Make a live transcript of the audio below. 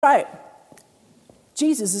Right.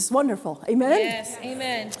 Jesus is wonderful. Amen? Yes,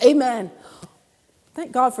 amen. Amen.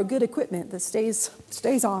 Thank God for good equipment that stays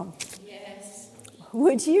on. Yes.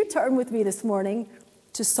 Would you turn with me this morning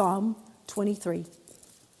to Psalm 23?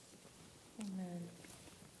 Amen.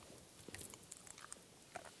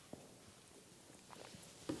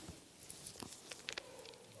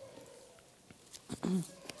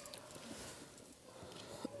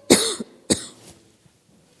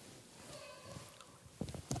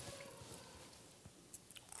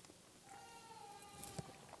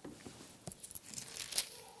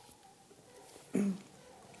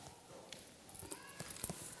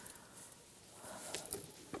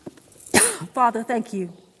 Father, thank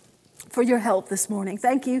you for your help this morning.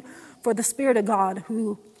 Thank you for the Spirit of God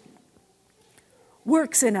who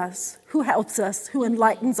works in us, who helps us, who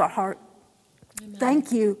enlightens our heart. Amen.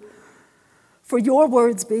 Thank you for your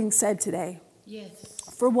words being said today, Yes.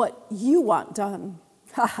 for what you want done,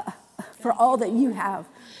 for all that you have.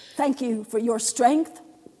 Thank you for your strength.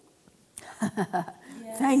 Yes.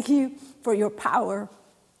 Thank you for your power.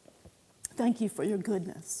 Thank you for your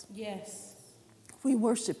goodness. Yes. We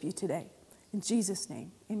worship you today. In Jesus'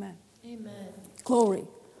 name, amen. Amen. Glory.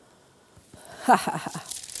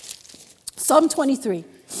 Psalm 23.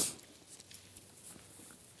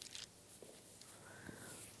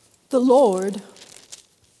 The Lord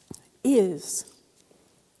is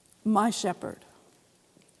my shepherd.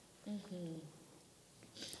 Mm-hmm.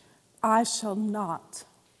 I shall not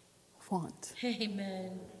want.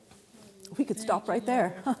 Amen. We could stop right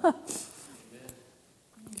there.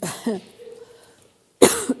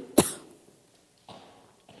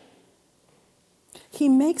 He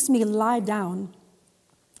makes me lie down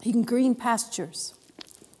in green pastures.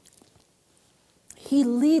 He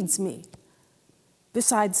leads me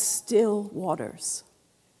beside still waters.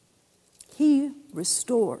 He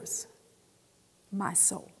restores my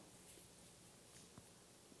soul.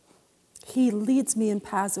 He leads me in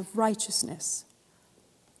paths of righteousness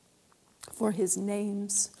for his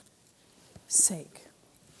name's sake.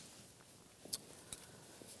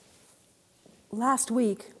 Last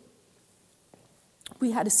week,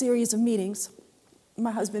 we had a series of meetings. My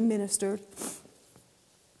husband ministered,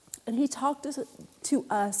 and he talked to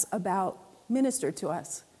us about, ministered to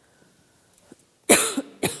us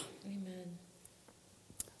Amen.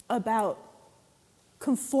 about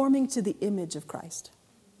conforming to the image of Christ.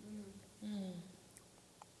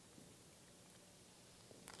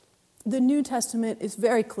 The New Testament is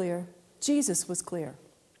very clear. Jesus was clear.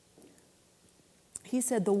 He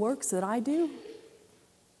said, the works that I do,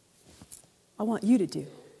 I want you to do.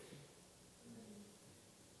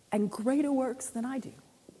 And greater works than I do.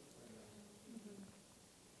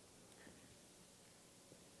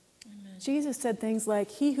 Amen. Jesus said things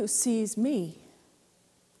like, he who sees me,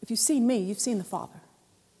 if you've seen me, you've seen the Father.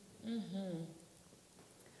 Mm-hmm.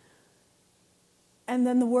 And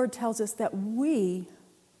then the word tells us that we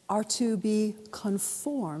are to be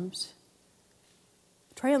conformed,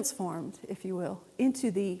 transformed, if you will,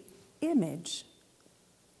 into the image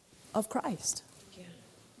of Christ. Yeah.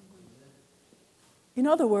 In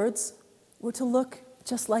other words, we're to look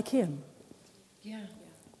just like him. Yeah.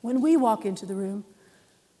 When we walk into the room,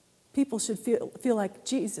 people should feel like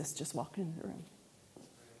Jesus just walked into the room.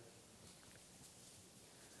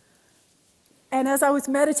 And as I was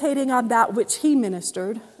meditating on that which he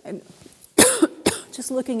ministered, and just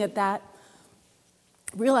looking at that,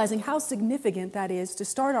 realizing how significant that is to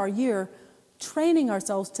start our year training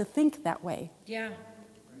ourselves to think that way. Yeah.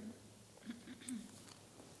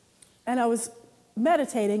 And I was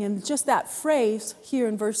meditating, and just that phrase here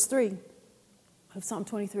in verse 3 of Psalm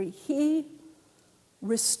 23, he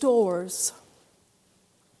restores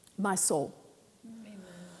my soul.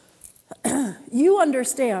 Amen. You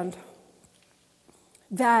understand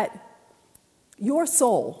that your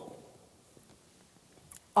soul,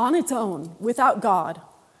 on its own, without God,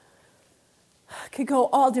 could go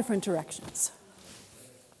all different directions.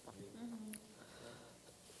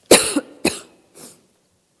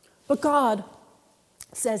 But God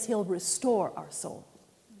says he'll restore our soul.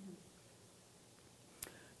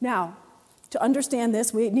 Now, to understand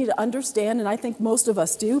this, we need to understand, and I think most of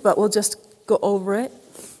us do, but we'll just go over it.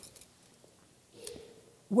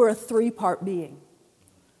 We're a three-part being,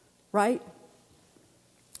 right?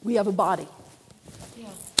 We have a body. Yeah.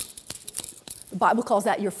 The Bible calls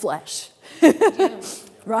that your flesh, Yeah.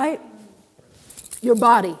 right? Your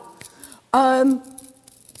body.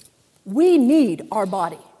 We need our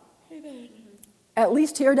body. Amen. At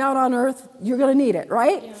least here down on earth, you're going to need it,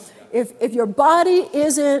 right? Yeah. If your body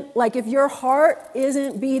isn't, like if your heart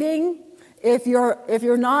isn't beating, if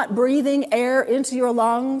you're not breathing air into your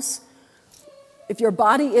lungs, if your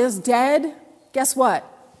body is dead, guess what?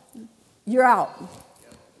 You're out,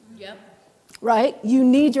 Yep. right? You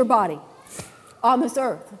need your body on this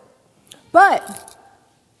earth. But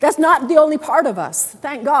that's not the only part of us,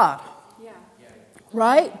 thank God, Yeah.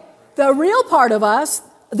 right? The real part of us,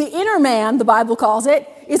 the inner man, the Bible calls it,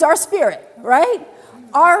 is our spirit, right?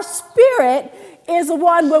 Our spirit is the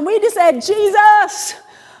one, when we just said, Jesus,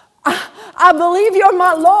 I believe you're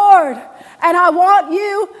my Lord, and I want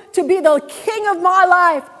you to be the king of my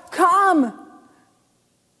life. Come,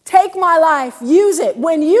 take my life, use it.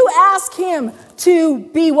 When you ask him to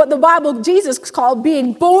be what the Bible, Jesus called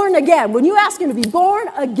being born again, when you ask him to be born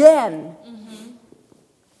again,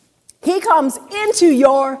 he comes into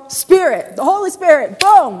your spirit, the Holy Spirit,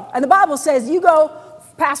 boom. And the Bible says you go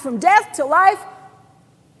pass from death to life.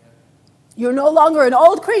 You're no longer an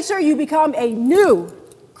old creature, you become a new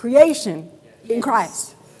creation in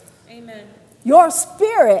Christ. Amen. Your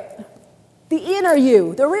spirit, the inner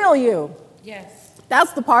you, the real you, Yes.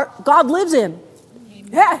 that's the part God lives in. Amen.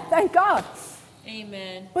 Yeah, thank God.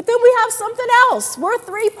 Amen. But then we have something else. We're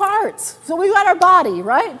three parts. So we've got our body,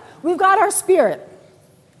 right? We've got our spirit.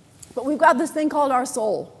 But we've got this thing called our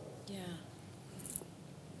soul. Yeah.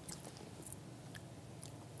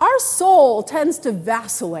 Our soul tends to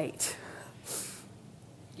vacillate.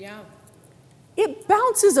 Yeah. It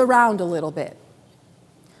bounces around a little bit.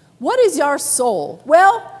 What is our soul?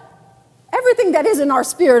 Well, everything that is in our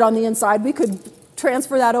spirit on the inside, we could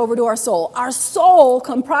transfer that over to our soul. Our soul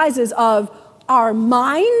comprises of our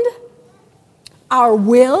mind, our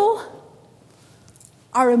will,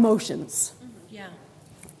 our emotions. Yeah.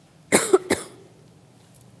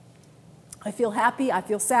 I feel happy, I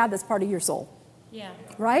feel sad, that's part of your soul, Yeah.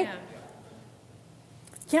 right? Yeah.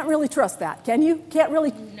 Can't really trust that, can you? Can't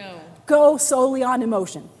really No. go solely on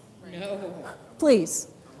emotion. No. Please,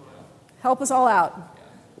 help us all out.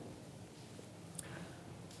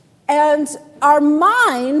 And our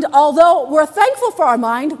mind, although we're thankful for our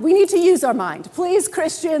mind, we need to use our mind. Please,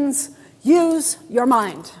 Christians, use your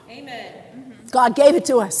mind. Amen. God gave it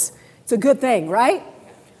to us. It's a good thing, right?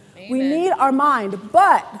 Amen. We need our mind,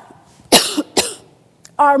 but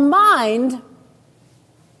our mind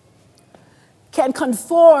can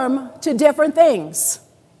conform to different things.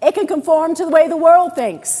 It can conform to the way the world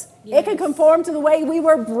thinks. It can Yes. conform to the way we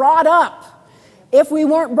were brought up. If we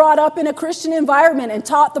weren't brought up in a Christian environment and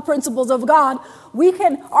taught the principles of God,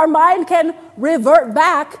 our mind can revert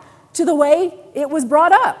back to the way it was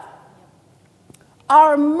brought up.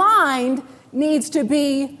 Our mind needs to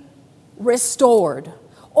be restored.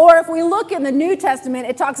 Or if we look in the New Testament,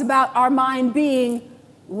 it talks about our mind being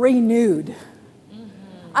renewed.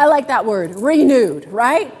 I like that word, renewed,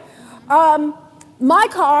 right? My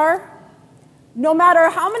car, no matter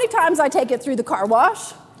how many times I take it through the car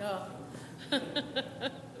wash, Oh.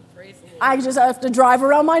 Praise the Lord. I just have to drive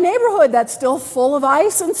around my neighborhood that's still full of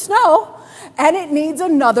ice and snow, and it needs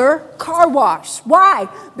another car wash. Why?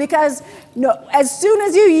 Because as soon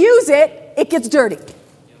as you use it, it gets dirty.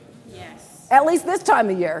 Yes. At least this time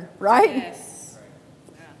of year, right? Yes.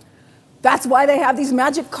 That's why they have these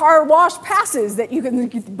magic car wash passes that you can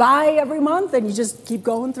buy every month, and you just keep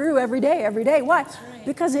going through every day, every day. Why? right.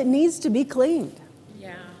 Because it needs to be cleaned.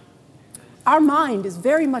 Yeah. Our mind is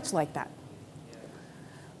very much like that.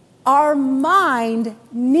 Our mind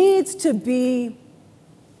needs to be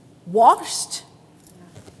washed,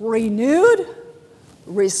 renewed,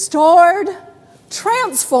 restored,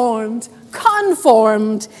 transformed,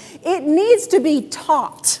 conformed. It needs to be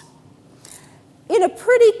taught in a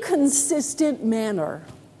pretty consistent manner,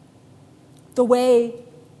 the way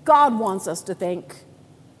God wants us to think,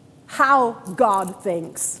 how God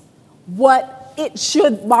thinks, what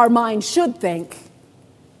our mind should think.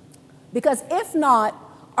 Because if not,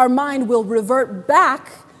 our mind will revert back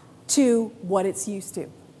to what it's used to.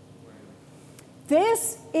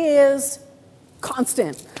 This is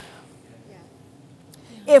constant.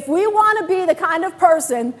 If we want to be the kind of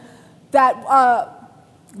person that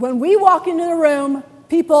when we walk into the room,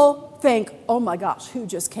 people think, oh my gosh, who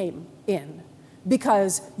just came in?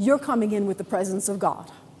 Because you're coming in with the presence of God.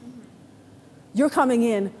 You're coming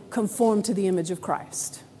in conformed to the image of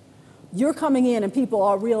Christ. You're coming in and people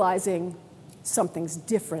are realizing something's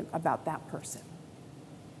different about that person.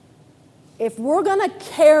 If we're going to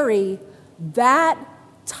carry that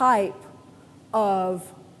type of,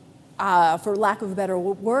 for lack of a better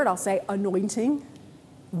word, I'll say anointing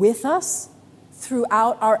with us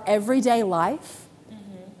throughout our everyday life.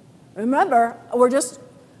 Remember, we're just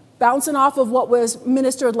bouncing off of what was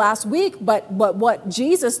ministered last week, but what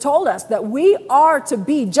Jesus told us, that we are to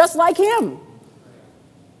be just like him.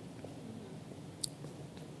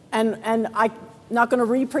 And not going to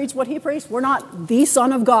re-preach what he preached. We're not the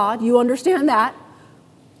Son of God. You understand that.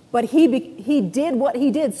 But he did what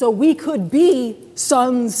he did so we could be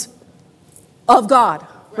sons of God,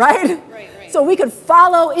 right? Right. So we could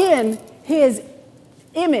follow in his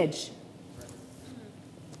image.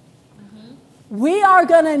 We are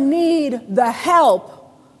going to need the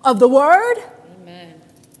help of the Word Amen.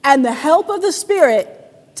 and the help of the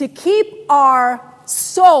Spirit to keep our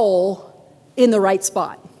soul in the right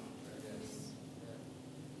spot.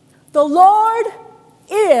 The Lord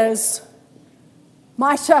is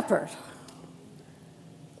my shepherd.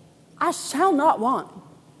 I shall not want.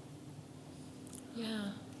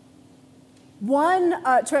 Yeah. One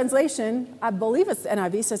translation, I believe it's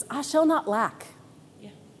NIV, says, I shall not lack. Yeah.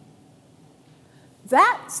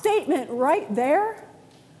 That statement right there,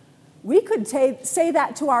 we could say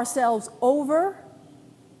that to ourselves over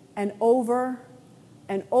and over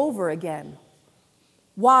and over again.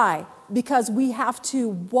 Why? Because we have to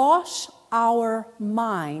wash our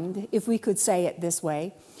mind, if we could say it this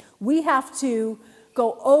way. We have to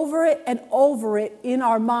go over it and over it in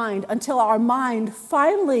our mind until our mind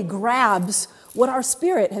finally grabs what our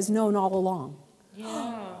spirit has known all along.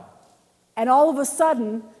 Yeah. And all of a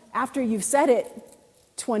sudden, after you've said it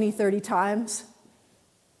 20, 30 times,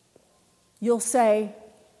 you'll say,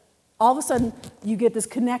 all of a sudden, you get this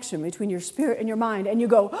connection between your spirit and your mind, and you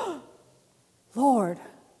go, oh, Lord,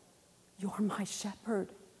 you're my shepherd,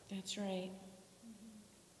 That's right.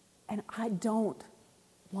 and I don't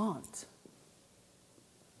want.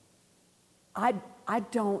 I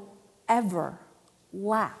don't ever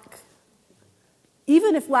lack.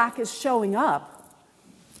 Even if lack is showing up,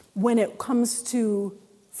 when it comes to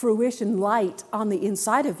fruition light on the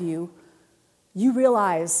inside of you, you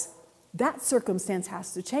realize that circumstance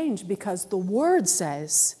has to change because the Word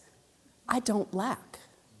says, I don't lack.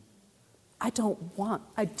 I don't want.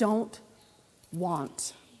 I don't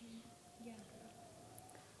want.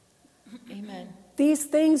 Amen. These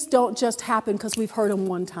things don't just happen because we've heard them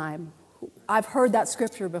one time. I've heard that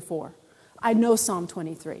scripture before. I know Psalm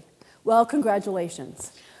 23. Well,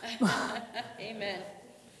 congratulations. Amen.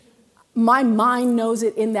 My mind knows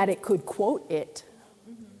it in that it could quote it.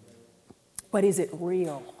 But is it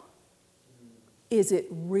real? Is it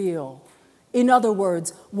real? In other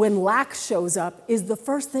words, when lack shows up, is the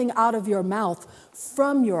first thing out of your mouth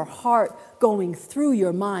from your heart going through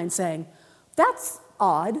your mind saying, that's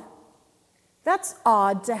odd. That's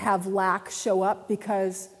odd to have lack show up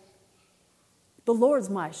because the Lord's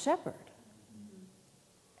my shepherd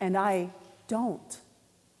and I don't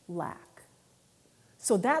lack.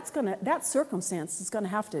 So that circumstance is going to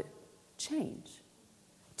have to change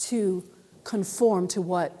to conform to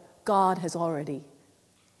what God has already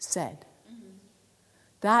said.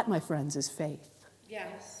 That, my friends, is faith.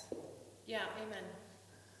 Yes. Yeah, amen.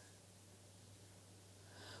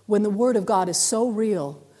 When the Word of God is so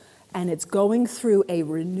real and it's going through a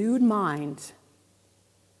renewed mind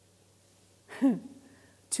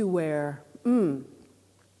to where, no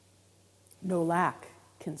lack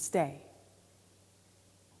can stay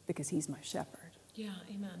because He's my shepherd. Yeah,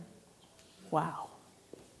 amen. Wow.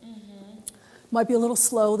 Might be a little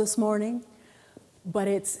slow this morning, but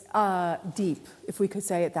it's deep, if we could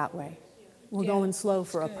say it that way. We're going slow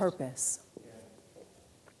for a purpose.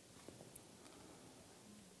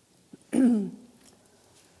 The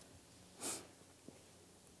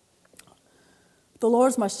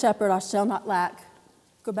Lord's my shepherd, I shall not lack.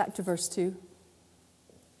 Go back to verse 2.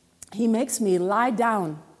 He makes me lie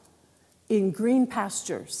down in green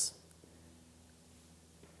pastures.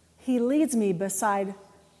 He leads me beside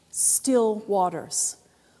still waters.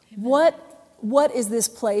 What is this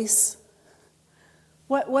place?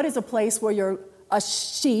 What is a place where you're a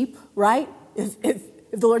sheep, right? If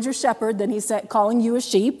the Lord's your shepherd, then He's calling you a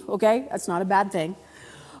sheep, okay? That's not a bad thing.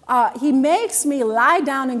 He makes me lie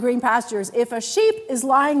down in green pastures. If a sheep is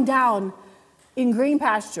lying down in green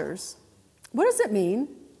pastures, what does it mean?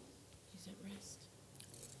 He's at rest.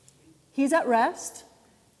 He's at rest.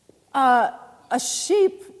 A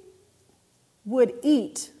sheep would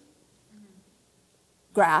eat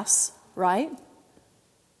grass, right?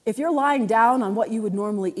 If you're lying down on what you would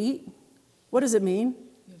normally eat, what does it mean?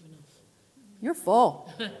 You have enough. You're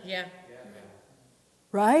full, Yeah.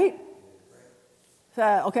 right?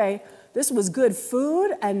 Okay, this was good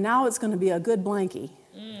food, and now it's going to be a good blankie.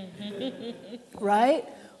 Right?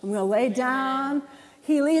 I'm going to lay down.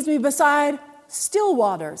 He leads me beside still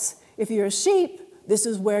waters. If you're a sheep, this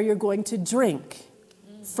is where you're going to drink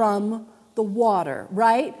from the water,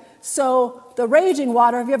 right? So the raging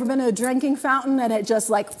water, have you ever been to a drinking fountain and it just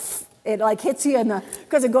like It like hits you in the,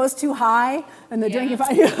 because it goes too high and the drink,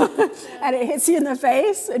 and it hits you in the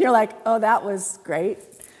face and you're like, oh, that was great.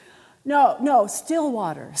 No, still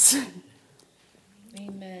waters.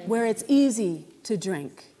 Amen. Where it's easy to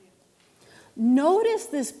drink. Notice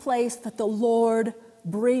this place that the Lord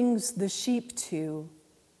brings the sheep to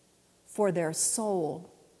for their soul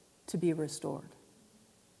to be restored.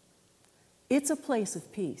 It's a place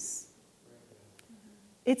of peace.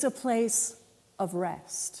 It's a place of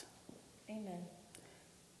rest. Amen.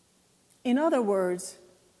 In other words,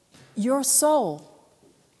 your soul,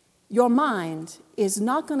 your mind is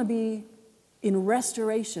not going to be in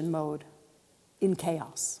restoration mode in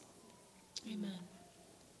chaos. Amen.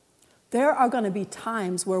 There are going to be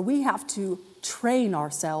times where we have to train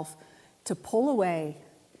ourselves to pull away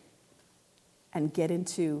and get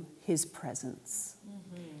into His presence.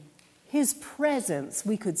 Mm-hmm. His presence,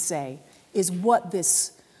 we could say, is what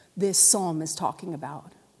this psalm is talking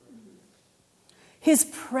about. His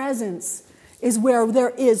presence is where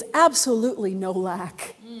there is absolutely no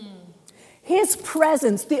lack. His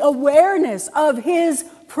presence, the awareness of His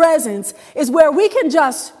presence, is where we can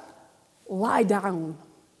just lie down.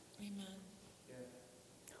 Amen.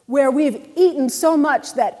 Where we've eaten so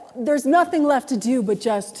much that there's nothing left to do but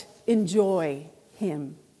just enjoy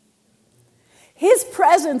Him. His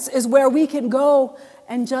presence is where we can go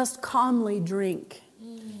and just calmly drink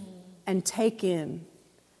and take in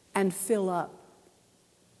and fill up.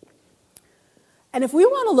 And if we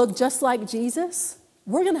want to look just like Jesus,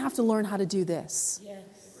 we're going to have to learn how to do this. Yes.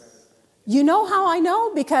 You know how I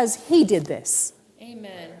know? Because He did this.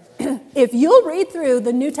 Amen. If you'll read through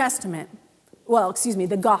the New Testament,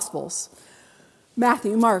 the Gospels,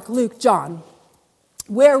 Matthew, Mark, Luke, John,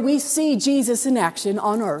 where we see Jesus in action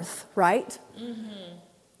on earth, right? Mm-hmm.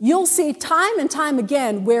 You'll see time and time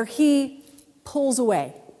again where He pulls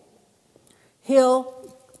away.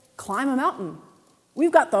 He'll climb a mountain.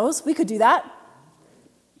 We've got those. We could do that.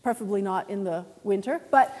 Preferably not in the winter.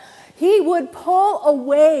 But He would pull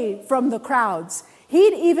away from the crowds.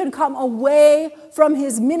 He'd even come away from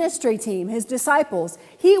His ministry team, His disciples.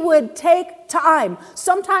 He would take time.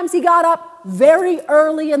 Sometimes He got up very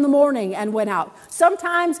early in the morning and went out.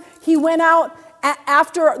 Sometimes He went out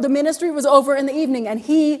after the ministry was over in the evening, and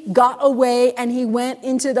He got away and He went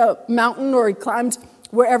into the mountain, or He climbed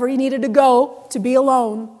wherever He needed to go to be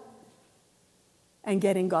alone and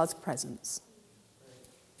get in God's presence.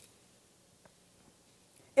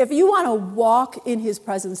 If you want to walk in His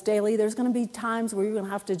presence daily, there's going to be times where you're going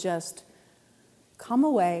to have to just come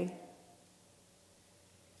away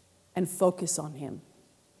and focus on Him.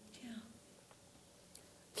 Yeah.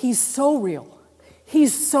 He's so real.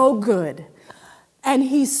 He's so good. And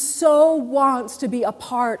He so wants to be a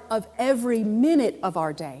part of every minute of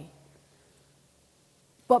our day.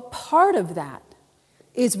 But part of that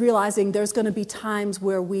is realizing there's going to be times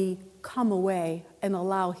where we come away and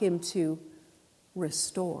allow Him to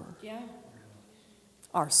restore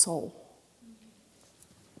our soul.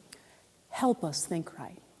 Help us think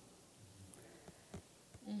right.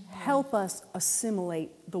 Mm-hmm. Help us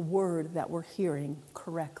assimilate the word that we're hearing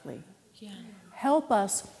correctly. Yeah. Help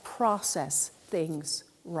us process things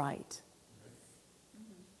right.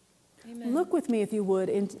 Mm-hmm. Amen. Look with me, if you would,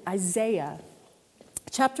 in Isaiah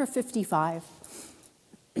chapter 55.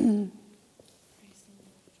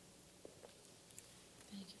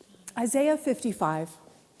 Isaiah 55,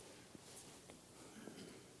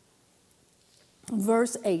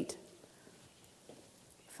 verse 8.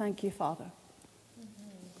 Thank you, Father.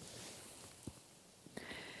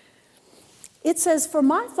 It says, "For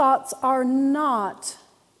my thoughts are not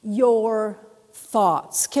your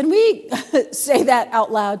thoughts." Can we say that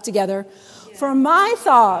out loud together? Yeah. For my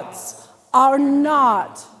thoughts are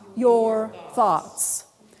not your thoughts.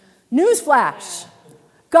 Newsflash.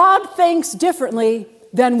 God thinks differently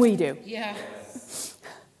than we do. Yeah.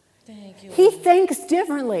 Thank you. He thinks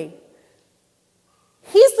differently.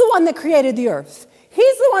 He's the one that created the earth.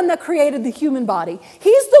 He's the one that created the human body.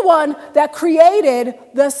 He's the one that created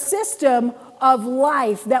the system of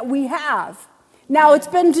life that we have. Now, it's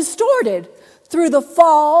been distorted through the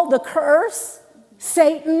fall, the curse,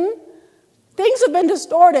 Satan. Things have been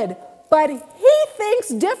distorted, but He thinks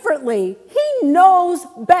differently. He knows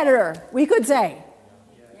better, we could say.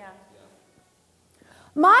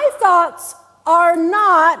 My thoughts are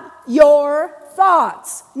not your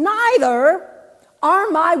thoughts. Neither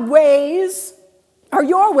are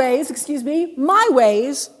your ways, my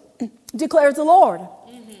ways, declares the Lord.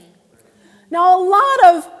 Mm-hmm. Now, a lot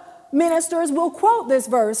of ministers will quote this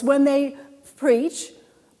verse when they preach,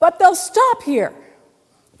 but they'll stop here.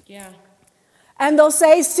 Yeah. And they'll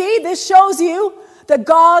say, see, this shows you that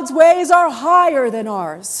God's ways are higher than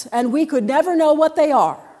ours, and we could never know what they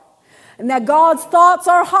are. And that God's thoughts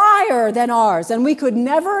are higher than ours, and we could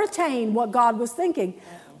never attain what God was thinking.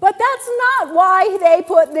 But that's not why they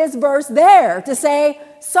put this verse there, to say,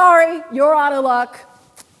 sorry, you're out of luck.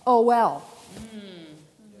 Oh well.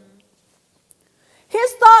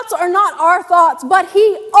 His thoughts are not our thoughts, but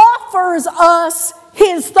he offers us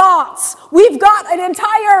his thoughts. We've got an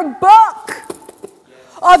entire book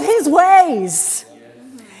of his ways.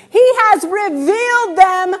 He has revealed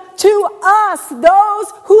them to us,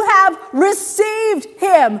 those who have received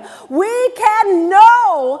him. We can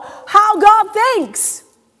know how God thinks.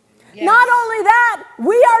 Yes. Not only that,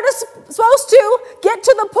 we are supposed to get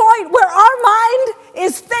to the point where our mind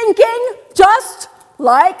is thinking just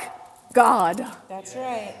like God. That's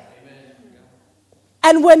right.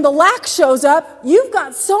 And when the lack shows up, you've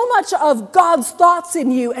got so much of God's thoughts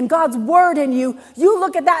in you and God's word in you. You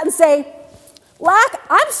look at that and say, lack,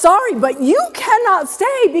 I'm sorry, but you cannot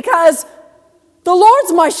stay because the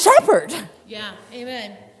Lord's my shepherd. Yeah,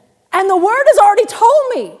 amen. And the word has already told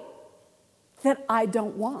me that I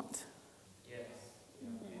don't want. Yes.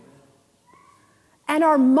 And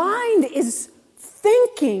our mind is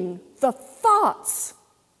thinking the thoughts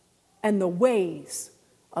and the ways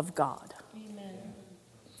of God. Amen.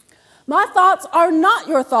 My thoughts are not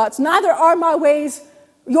your thoughts, neither are my ways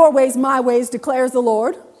your ways, my ways, declares the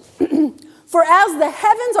Lord. For as the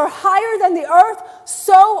heavens are higher than the earth,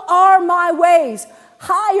 so are my ways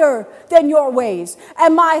higher than your ways,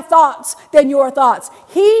 and my thoughts than your thoughts.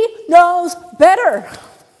 He knows better.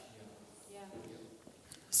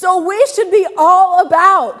 So we should be all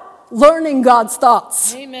about learning God's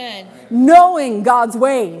thoughts. Amen. Knowing God's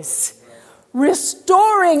ways.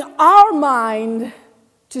 Restoring our mind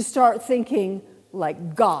to start thinking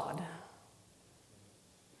like God.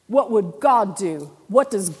 What would God do? What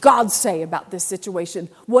does God say about this situation?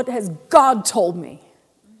 What has God told me?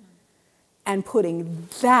 And putting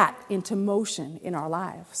that into motion in our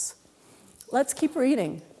lives. Let's keep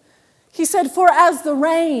reading. He said, for as the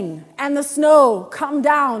rain and the snow come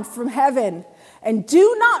down from heaven and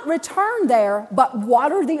do not return there, but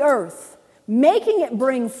water the earth, making it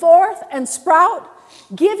bring forth and sprout,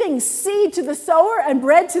 giving seed to the sower and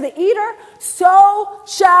bread to the eater, so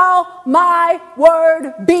shall my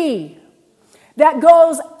word be that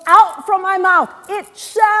goes out from my mouth. It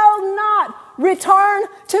shall not return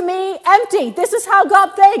to me empty. This is how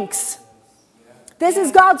God thinks. This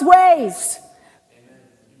is God's ways.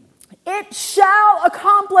 It shall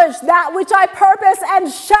accomplish that which I purpose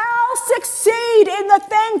and shall succeed in the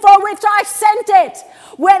thing for which I sent it.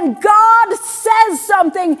 When God says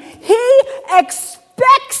something, he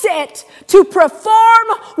expects it to perform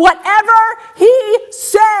whatever he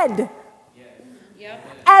said. Yep.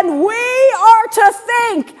 And we are to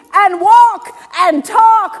think and walk and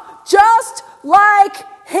talk just like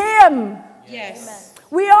him. Yes.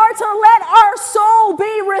 We are to let our soul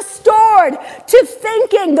be restored to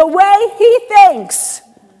thinking the way he thinks.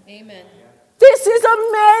 Amen. This is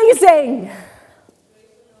amazing.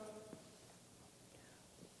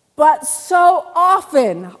 But so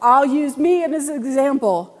often, I'll use me as an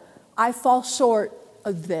example, I fall short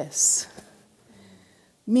of this.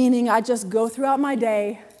 Meaning I just go throughout my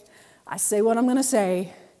day, I say what I'm going to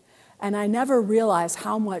say, and I never realize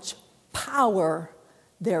how much power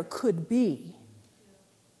there could be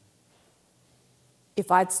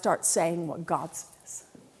if I'd start saying what God says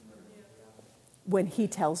when he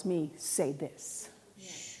tells me, say this.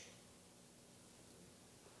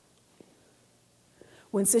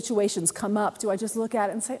 When situations come up, do I just look at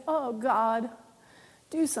it and say, oh, God,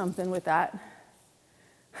 do something with that?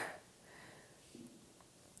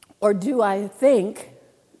 Or do I think,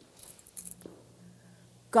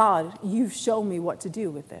 God, you've shown me what to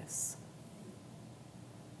do with this?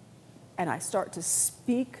 And I start to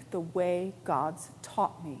speak the way God's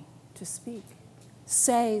taught me to speak.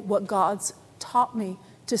 Say what God's taught me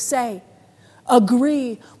to say.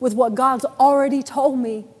 Agree with what God's already told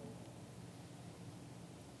me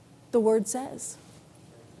the word says.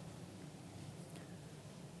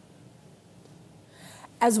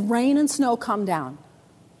 As rain and snow come down,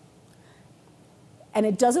 and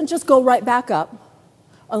it doesn't just go right back up,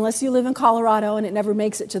 unless you live in Colorado and it never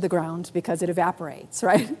makes it to the ground because it evaporates,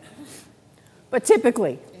 right? But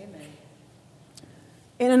typically, amen,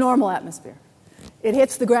 in a normal atmosphere, it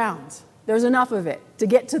hits the ground. There's enough of it to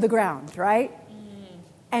get to the ground, right?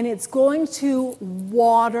 And it's going to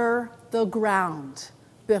water the ground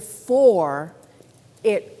before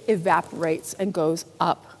it evaporates and goes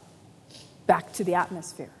up back to the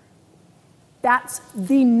atmosphere. That's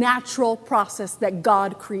the natural process that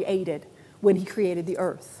God created when he created the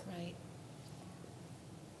earth. Right.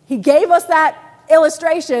 He gave us that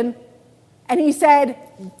illustration, and he said,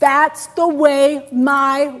 that's the way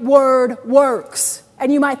my word works.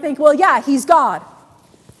 And you might think, well, yeah, he's God.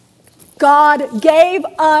 God gave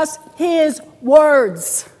us his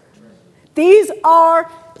words. These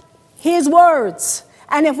are his words.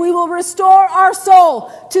 And if we will restore our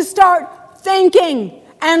soul to start thinking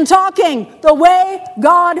and talking the way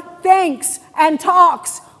God thinks and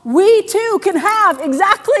talks, we too can have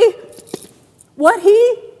exactly what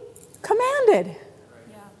he commanded.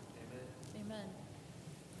 Yeah. Amen.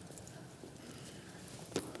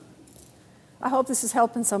 I hope this is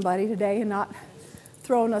helping somebody today and not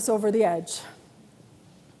throwing us over the edge.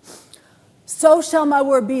 So shall my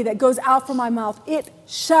word be that goes out from my mouth. It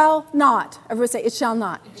shall not. Everybody say, it shall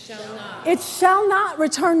not. It shall not. It shall not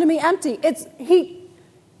return to me empty.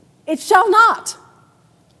 It shall not.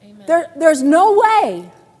 Amen. There's no way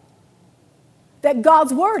that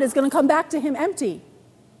God's word is going to come back to him empty.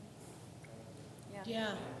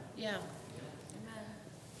 Yeah. Yeah.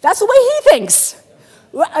 That's the way he thinks.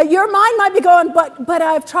 Your mind might be going, but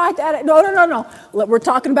I've tried that. No. We're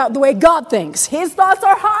talking about the way God thinks. His thoughts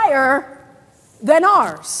are higher than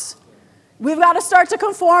ours. We've got to start to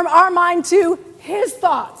conform our mind to his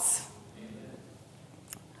thoughts.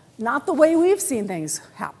 Not the way we've seen things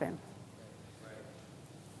happen.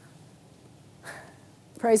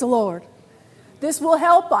 Praise the Lord. This will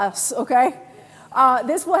help us, okay?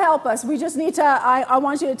 This will help us. We just need to, I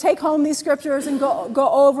want you to take home these scriptures and go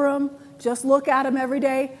over them. Just look at them every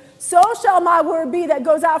day. So shall my word be that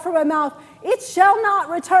goes out from my mouth. It shall not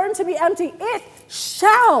return to me empty. It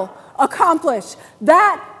shall accomplish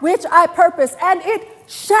that which I purpose, and it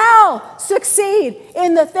shall succeed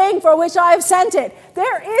in the thing for which I have sent it.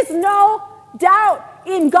 There is no doubt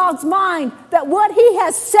in God's mind that what he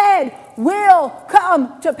has said will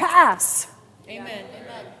come to pass. Amen.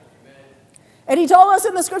 Amen. And he told us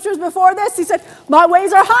in the scriptures before this, he said, my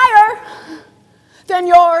ways are higher than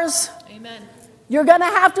yours. Amen. You're going to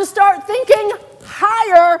have to start thinking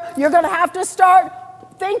higher. You're going to have to start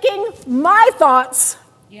thinking my thoughts.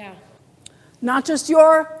 Yeah. Not just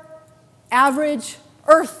your average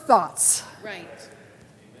earth thoughts. Right.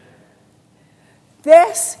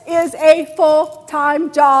 This is a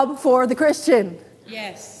full-time job for the Christian.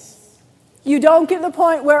 Yes. You don't get to the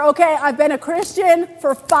point where, okay, I've been a Christian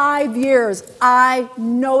for 5 years. I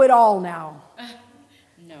know it all now.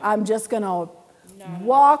 No. I'm just going to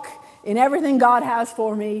walk in everything God has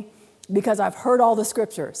for me because I've heard all the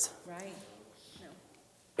scriptures. Right.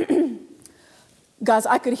 No. Guys,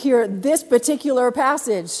 I could hear this particular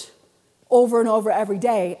passage over and over every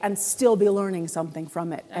day and still be learning something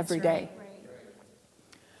from it every day. Right.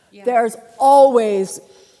 Yeah. There's always,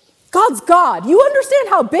 God's God. You understand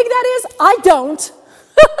how big that is? I don't.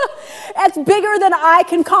 It's bigger than I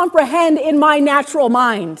can comprehend in my natural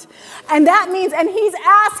mind. And that means, and he's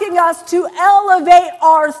asking us to elevate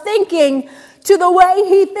our thinking to the way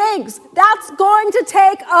he thinks. That's going to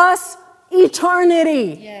take us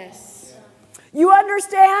eternity. Yes. You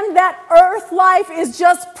understand that earth life is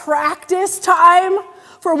just practice time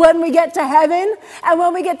for when we get to heaven? And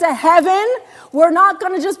when we get to heaven, we're not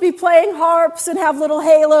going to just be playing harps and have little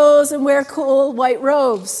halos and wear cool white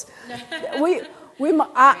robes.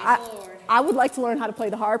 I would like to learn how to play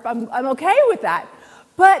the harp. I'm okay with that.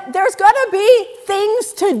 But there's going to be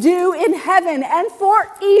things to do in heaven. And for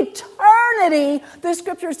eternity, the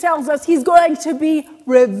scriptures tells us he's going to be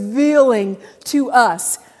revealing to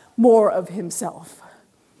us more of himself.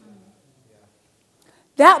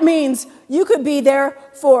 That means you could be there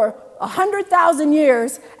for 100,000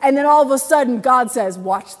 years, and then all of a sudden God says,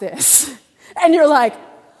 watch this. And you're like,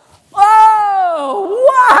 oh,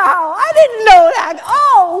 wow, I didn't know that.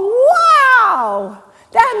 Oh, wow.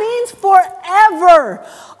 That means forever.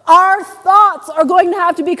 Our thoughts are going to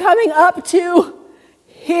have to be coming up to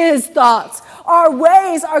his thoughts. Our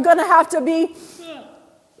ways are going to have to be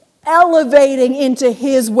elevating into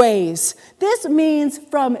his ways. This means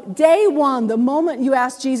from day one, the moment you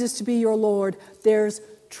ask Jesus to be your Lord, there's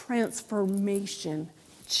transformation,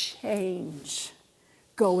 change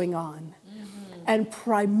going on. Mm-hmm. And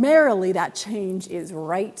primarily that change is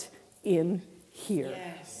right in here.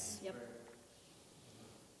 Yes. Yep.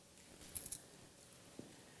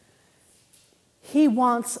 He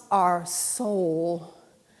wants our soul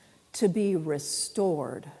to be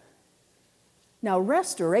restored. Now,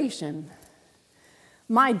 restoration,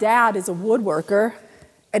 my dad is a woodworker,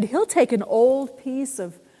 and he'll take an old piece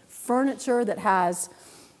of furniture that has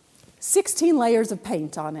 16 layers of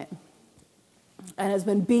paint on it and has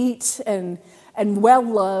been beat and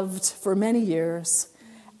well-loved for many years,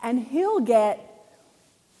 and he'll get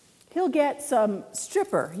some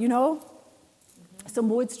stripper, some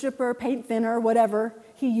wood stripper, paint thinner, whatever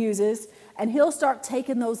he uses, and he'll start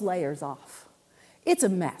taking those layers off. It's a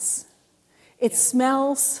mess. It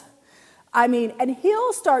smells. I mean, and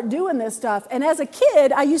he'll start doing this stuff. And as a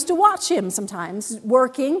kid, I used to watch him sometimes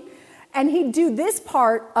working, and he'd do this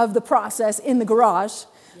part of the process in the garage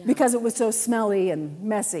because it was so smelly and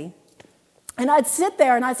messy. And I'd sit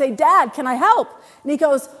there and I'd say, Dad, can I help? And he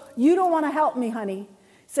goes, you don't want to help me, honey. He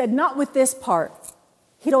said, not with this part.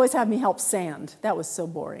 He'd always have me help sand. That was so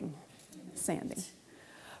boring, sanding.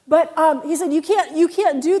 But he said, you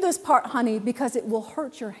can't do this part, honey, because it will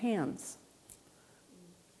hurt your hands.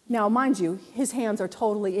 Now, mind you, his hands are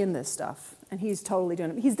totally in this stuff, and he's totally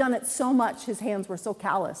doing it. He's done it so much, his hands were so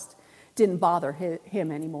calloused, didn't bother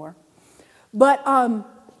him anymore. But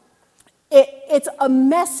it's a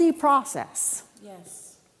messy process.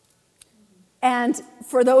 Yes. And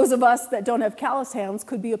for those of us that don't have callous hands,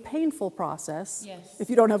 could be a painful process, if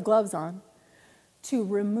you don't have gloves on, to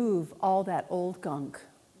remove all that old gunk,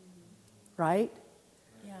 right?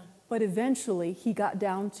 Yeah. But eventually, he got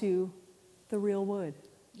down to the real wood.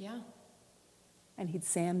 Yeah. And he'd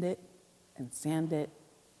sand it, and sand it,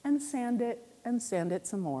 and sand it, and sand it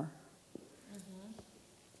some more.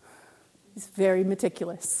 He's very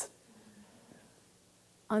meticulous.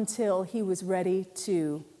 Until he was ready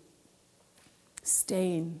to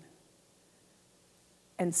stain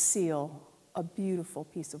and seal a beautiful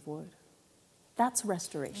piece of wood. That's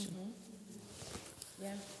restoration.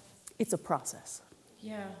 Yeah. It's a process.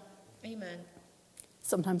 Yeah. Amen.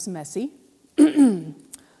 Sometimes messy,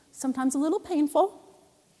 sometimes a little painful,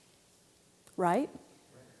 right?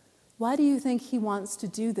 Why do you think he wants to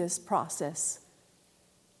do this process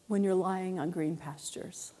when you're lying on green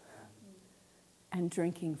pastures and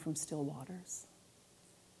drinking from still waters?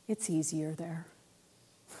 It's easier there.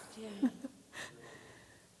 Yeah.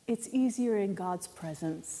 It's easier in God's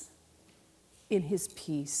presence, in his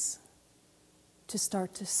peace, to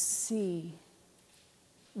start to see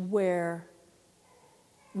where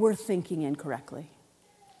we're thinking incorrectly,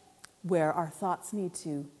 where our thoughts need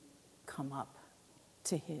to come up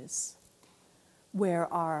to his,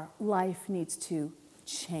 where our life needs to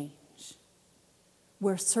change,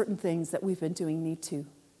 where certain things that we've been doing need to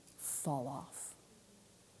fall off.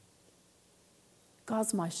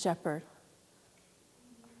 God's my shepherd.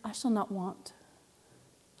 I shall not want.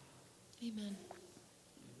 Amen.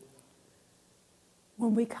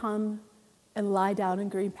 When we come and lie down in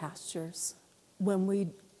green pastures, when we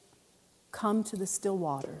come to the still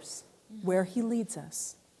waters, where he leads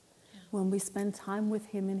us, when we spend time with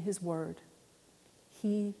him in his word,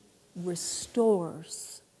 he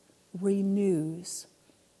restores, renews,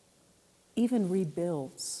 even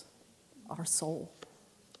rebuilds our soul.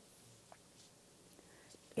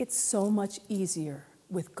 It's so much easier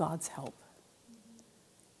with God's help.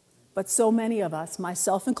 But so many of us,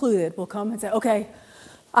 myself included, will come and say, okay,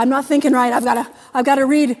 I'm not thinking right. I've got to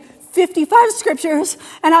read 55 scriptures,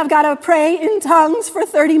 and I've got to pray in tongues for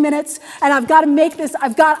 30 minutes, and I've got to make this,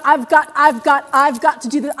 I've got to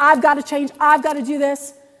do this, I've got to change, I've got to do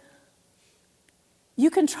this. You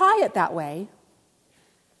can try it that way,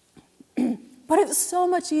 but it's so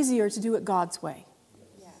much easier to do it God's way.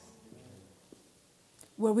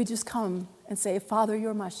 Where we just come and say, Father,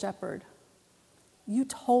 you're my shepherd. You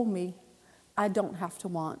told me I don't have to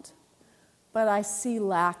want, but I see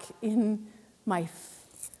lack in my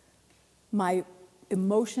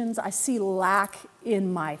emotions. I see lack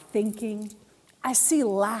in my thinking. I see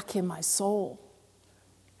lack in my soul,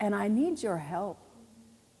 and I need your help.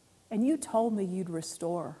 And you told me you'd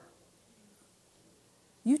restore.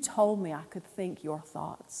 You told me I could think your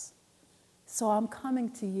thoughts. So I'm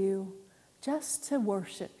coming to you just to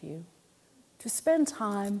worship you, to spend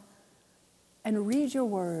time and read your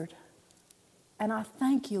word. And I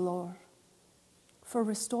thank you, Lord, for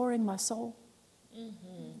restoring my soul,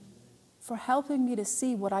 for helping me to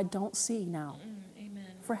see what I don't see now, Amen.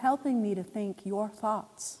 for helping me to think your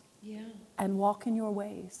thoughts and walk in your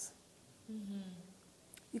ways.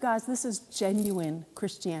 You guys, this is genuine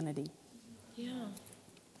Christianity,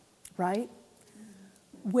 right?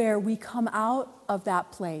 Where we come out of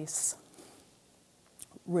that place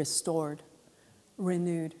restored,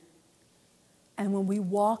 renewed. And when we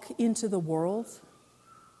walk into the world,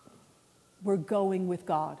 we're going with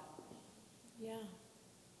God.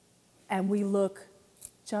 And we look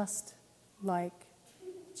just like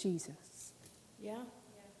Jesus.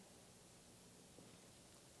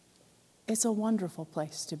 It's a wonderful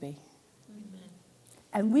place to be. Amen.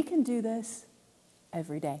 And we can do this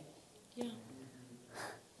every day. Yeah.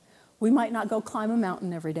 We might not go climb a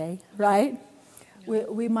mountain every day, right?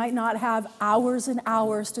 We might not have hours and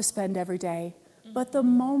hours to spend every day. But the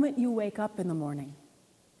moment you wake up in the morning,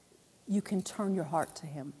 you can turn your heart to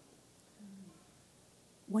him.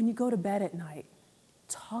 When you go to bed at night,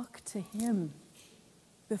 talk to him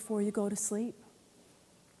before you go to sleep.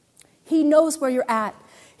 He knows where you're at.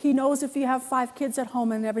 He knows if you have 5 kids at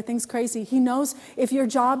home and everything's crazy. He knows if your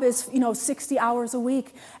job is, 60 hours a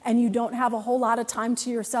week and you don't have a whole lot of time to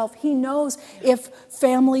yourself. He knows if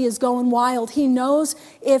family is going wild. He knows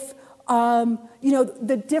if,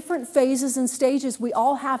 the different phases and stages we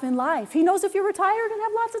all have in life. He knows if you're retired and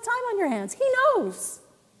have lots of time on your hands. He knows.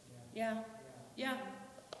 Yeah. Yeah.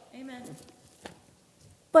 Amen.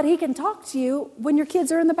 But he can talk to you when your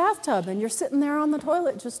kids are in the bathtub and you're sitting there on the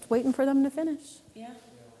toilet just waiting for them to finish. Yeah.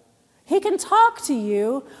 He can talk to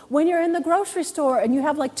you when you're in the grocery store and you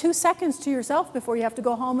have like 2 seconds to yourself before you have to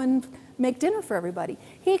go home and make dinner for everybody.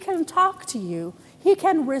 He can talk to you. He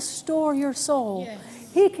can restore your soul. Yes.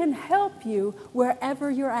 He can help you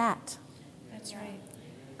wherever you're at That's right.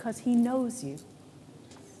 because he knows you.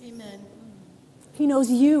 Amen. He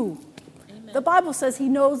knows you. Amen. The Bible says he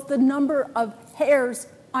knows the number of hairs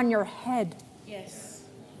on your head. Yes.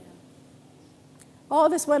 Oh,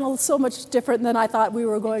 this went so much different than I thought we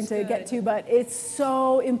were going to get to, but it's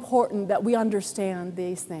so important that we understand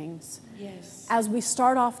these things. Yes. As we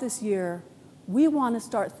start off this year, we want to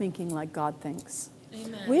start thinking like God thinks.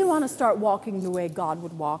 Amen. We want to start walking the way God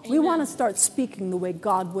would walk. We Amen. want to start speaking the way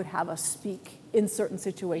God would have us speak in certain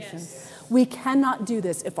situations. Yes. We cannot do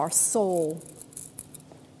this if our soul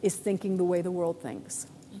is thinking the way the world thinks.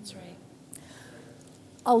 That's right.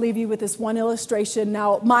 I'll leave you with this one illustration.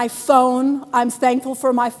 Now, my phone, I'm thankful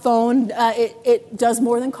for my phone. It does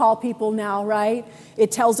more than call people now, right?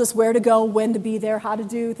 It tells us where to go, when to be there, how to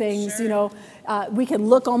do things. Sure. We can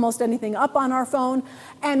look almost anything up on our phone.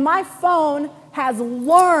 And my phone has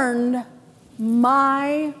learned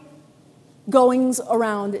my goings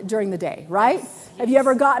around during the day, right? Yes. Have you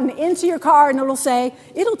ever gotten into your car and it'll say,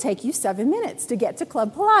 it'll take you 7 minutes to get to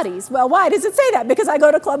Club Pilates? Well, why does it say that? Because I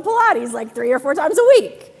go to Club Pilates like 3 or 4 times a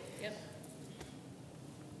week. Yep.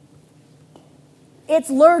 It's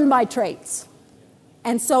learned my traits.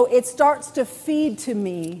 And so it starts to feed to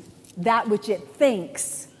me that which it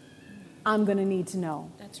thinks I'm going to need to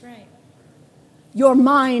know. That's right. Your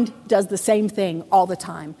mind does the same thing all the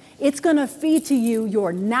time. It's going to feed to you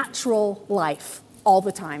your natural life all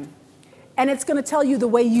the time. And it's going to tell you the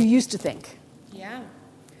way you used to think. Yeah.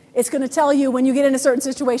 It's going to tell you when you get in a certain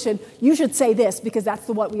situation, you should say this because that's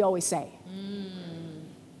what we always say.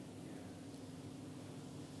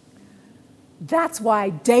 That's why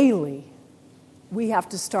daily we have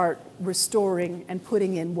to start restoring and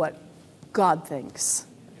putting in what God thinks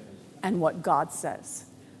and what God says.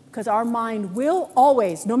 Because our mind will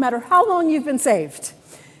always, no matter how long you've been saved,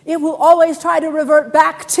 it will always try to revert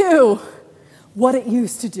back to what it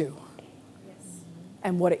used to do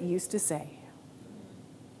and what it used to say.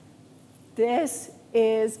 This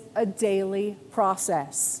is a daily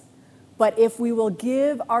process. But if we will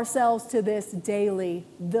give ourselves to this daily,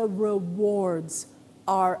 the rewards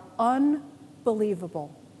are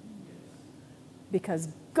unbelievable. Because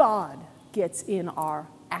God gets in our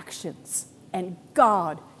actions and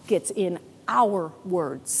God gets in our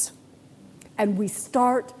words. And we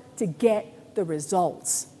start to get the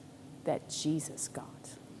results that Jesus got.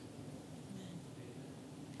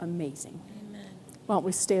 Amazing. Amen. Why don't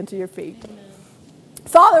we stand to your feet? Amen.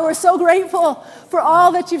 Father, we're so grateful for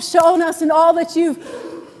all that you've shown us and all that you've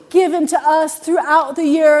given to us throughout the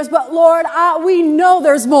years. But Lord, we know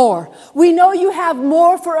there's more. We know you have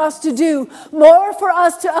more for us to do, more for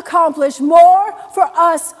us to accomplish, more for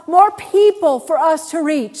us, more people for us to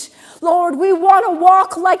reach. Lord, we want to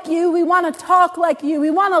walk like you. We want to talk like you. We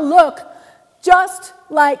want to look just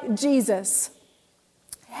like Jesus.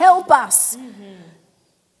 Help us.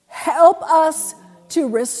 Help us to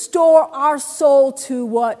restore our soul to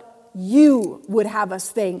what you would have us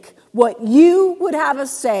think, what you would have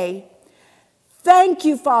us say. Thank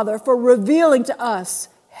you, Father, for revealing to us,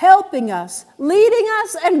 helping us, leading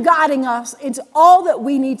us, and guiding us into all that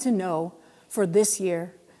we need to know for this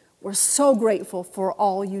year. We're so grateful for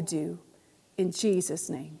all you do. In Jesus'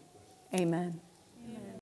 name, amen.